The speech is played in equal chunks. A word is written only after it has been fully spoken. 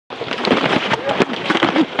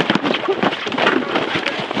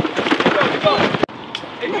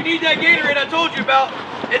need that Gatorade I told you about,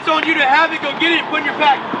 it's on you to have it, go get it, and put in your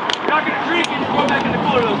pack. You're not gonna drink and just go back in the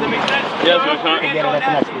cooler. Does that make sense? Yeah, that's good. Your hands all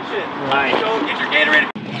nasty and shit. Alright. So get your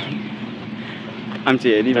Gatorade. I'm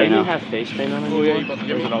TAD right now. Do you have face paint on it? Oh yeah, you about to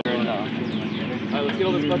give it all. Alright, let's get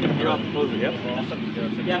all this fucking gear off the closer. Yep.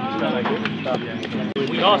 Yeah.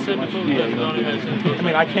 We all said before we left. I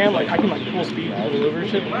mean, I can like full speed all over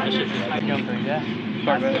shit. That shit just jumping. Yeah.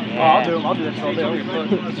 Oh, I'll do this all day.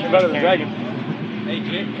 It's better than Dragon. Hey,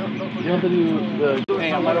 Jake. You have to do the.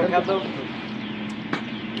 Hey, I'm not on cap though.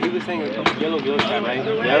 He was saying yellow glow strap, right?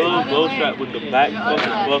 Yellow glow strap with the back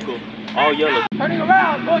fucking buckle. All yellow. Turning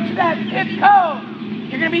around, go to that hip cone.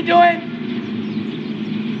 You're gonna be doing.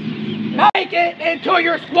 Make it until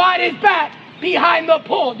your squat is back behind the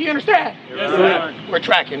pole. Do you understand? Yes, sir. We're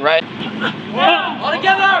tracking, right? One. All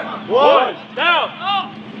together. One. Down.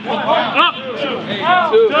 Up. Two.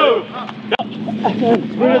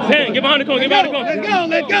 10. Get behind the cone. Get behind the cone. Let's go.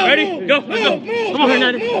 Let's go. Ready? Move, Go. Let's go. move, Come on,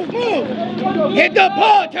 Hernandez. Move. Hit the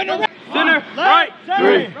pole. Turn around. Center, right,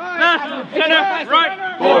 3, left, center, right,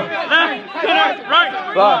 4, left, center, right,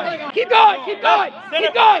 5. Keep going, keep going,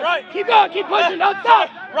 keep going, keep going, keep pushing, don't stop,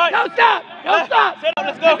 don't stop, don't stop.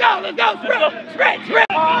 Let's go, let's go, sprint.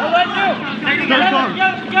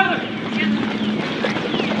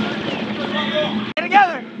 Get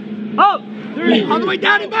together. Up, 3, All the way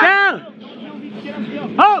down and back. down,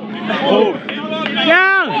 up,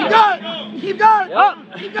 down, Keep going, up,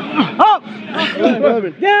 up,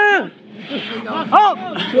 down. Up!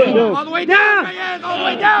 all the way down, Reyes, all the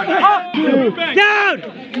way down, Up! Down!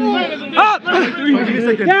 Up!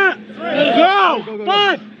 Down! Go!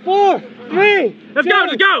 5, 4, 3. Let's go!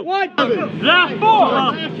 Let's go! 1. Left! 4.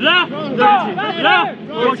 Left! 13. Left!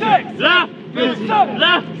 14. Left! 15.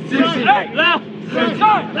 Left! 16. Left! 17.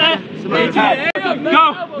 Left! 18. Go!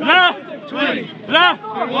 Left! 20. Left!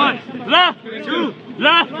 1. Left! 2.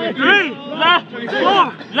 Left! 3. Left! 4.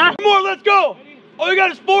 Left! More, let's go. All you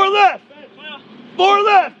got is 4 left. 4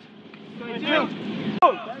 left.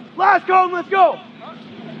 Last cone, let's go.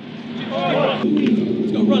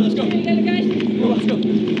 Let's go, run, let's go. Let's go.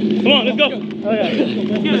 Come on, let's go.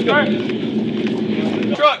 Let's go.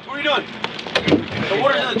 Truck, what are you doing? The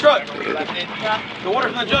water's in the truck. The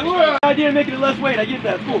water's in the jug. The idea of making it less weight, I get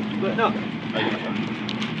that, it's cool. But no.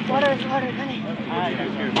 Water, honey.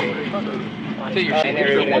 Until you're sitting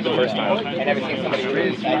there the first time and everything somebody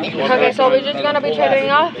is. Okay, so we're just gonna be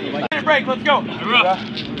trading off? Minute break, let's go.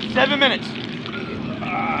 7 minutes.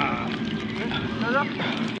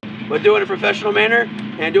 But do it in a professional manner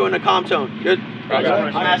and do it in a calm tone. Good?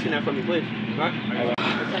 I'm asking that from you, please. All right.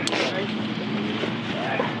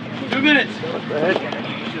 2 minutes.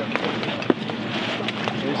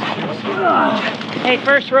 Hey,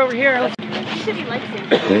 first we're over here. Let's... He said he likes it.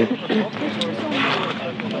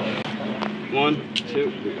 1,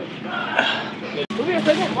 2.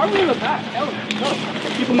 Why are we in the back?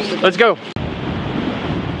 Let's go.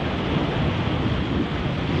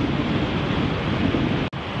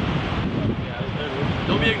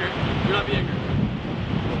 Don't be ignorant. Do not be ignorant.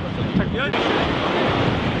 Good?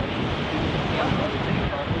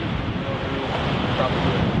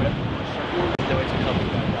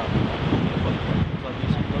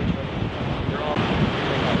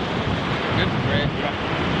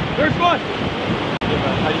 First one.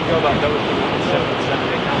 How do you go about those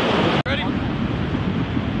 7 Ready?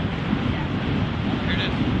 Here it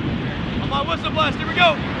is. I'm on whistle blast. Here we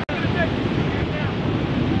go.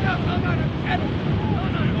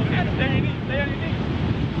 Stay on your knees. Stay on your knees.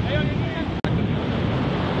 Stay on your knees.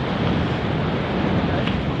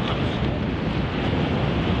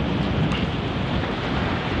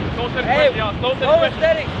 Slow, steady pressure, y'all. Slow, steady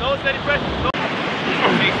pressure. Slow, steady pressure.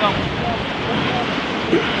 Take some.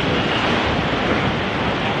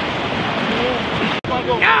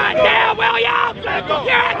 God damn, William! You're a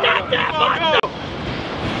goddamn monster!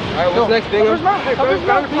 Alright, what's next, Bingham? Go,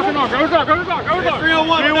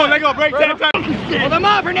 3-on-1. They go break 10 times. Pull them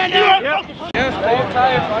up, Hernandez! Yes, hold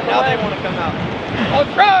tight. Now they want to come out. Hold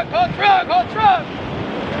truck, hold truck, hold truck!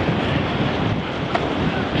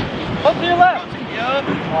 Hold to your left.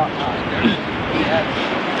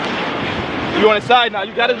 You on his side now.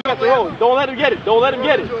 You got to roll. Don't let him get it. Don't let him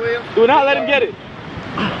get it. Do not let him get it.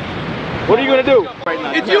 What are you going to do?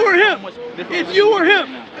 It's you or him. It's you or him.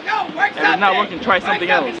 If it's not working, try something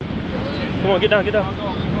else. Come on, get down, get down.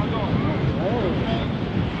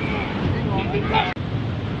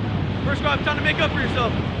 First squad, time to make up for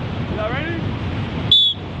yourself. You all ready?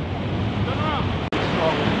 Turn around.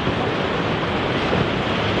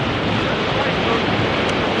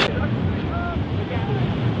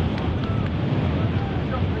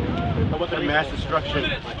 for the mass destruction.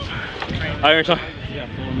 Iron side.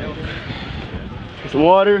 Some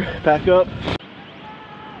water, back up. You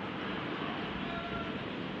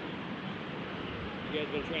guys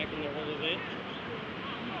been tracking their whole event?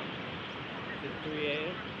 Since 3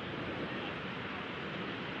 a.m.?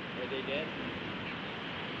 Are they dead?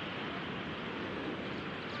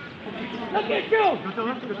 Look at you!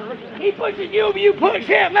 He pushes you, you push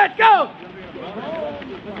him. Let's go!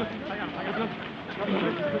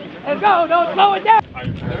 Let's go, don't slow it down!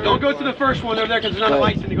 Don't go to the first one over there because there's not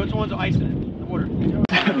ice in it. Go to the ones with ice in it. The water.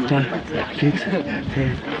 5, 6, 7,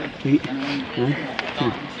 8, 9,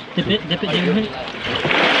 10. Dip it, David.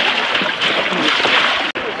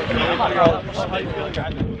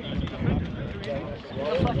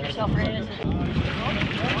 Go fuck yourself, Reyes.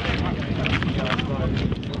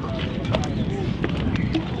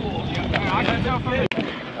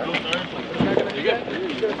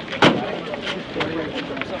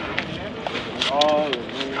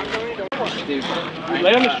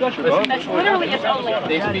 Lay on the stretcher, bro. That's literally its own language.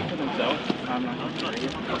 They speak for themselves.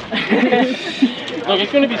 Look,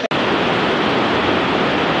 it's gonna be.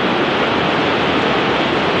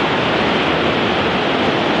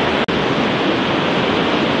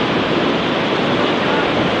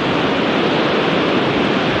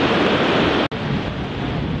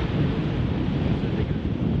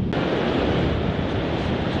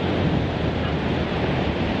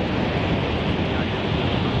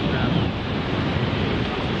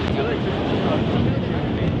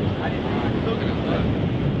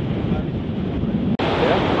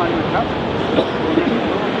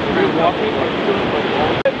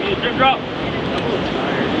 Drip drop.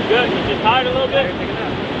 Good. You just hide a little bit. Can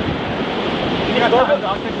you absorb it?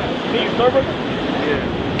 Can you absorb it?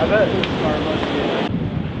 Yeah. I bet.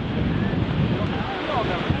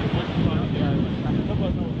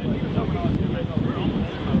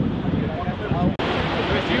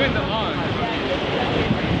 It's you in the lawn.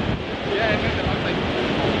 Yeah, it's in the lawn.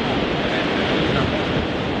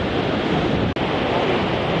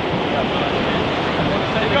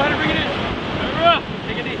 Go ahead and bring it in.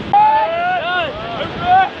 Take it easy.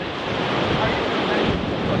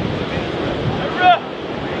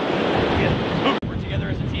 Work together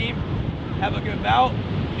as a team, have a good bout,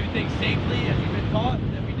 do things safely as you've been taught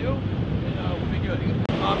that we do, and we'll be good.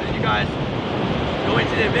 And you guys go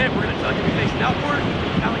into the event, we're going to tell you to be facing outward,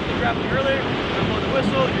 kind of like you did grappling earlier. You're going to blow the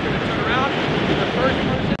whistle, you're going to turn around, you're the first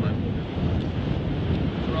person.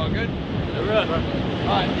 We're all good?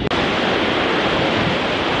 All right.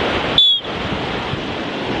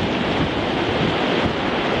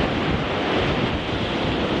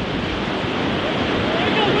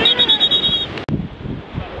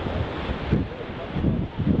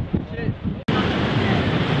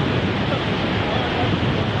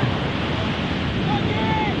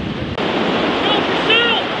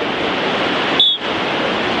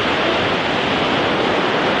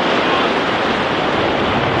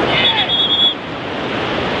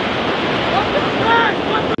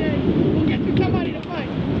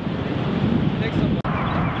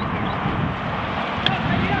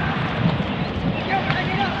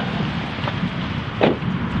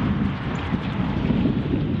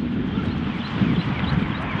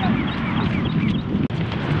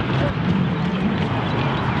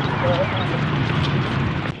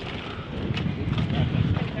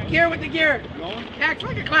 Gear with the gear. Act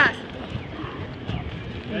like a class.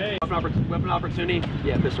 Hey. Weapon opportunity.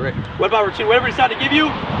 Yeah, pistol, right? Weapon opportunity. Whatever we decide to give you,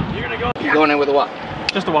 you're gonna go. You're going in with a what?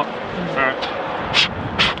 Just a walk. All right.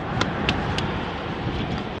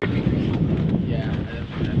 Yeah.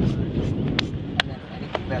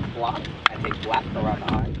 That's black. I take black around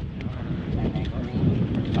the eye. And then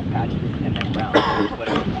green, some patches, and then brown.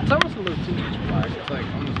 It's almost a little too much black. It's like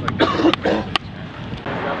almost like.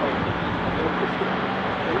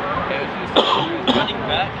 Running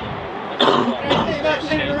back.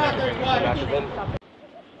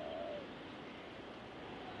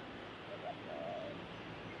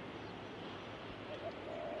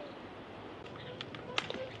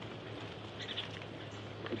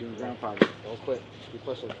 We're doing ground power. Don't quit. Keep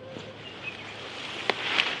pushing. Alright,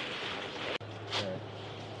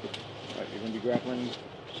 you're going to be grappling,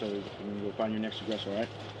 so you're going to go find your next aggressor, alright?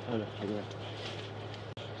 Okay. Go ahead.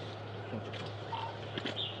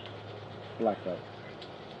 Black belt.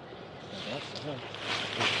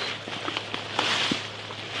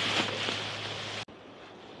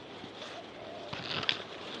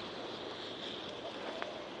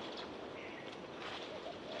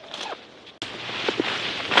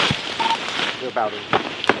 You're about it.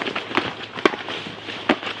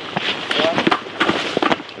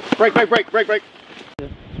 Break.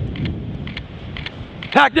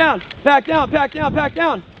 Pack down, pack down, pack down, pack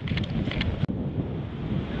down.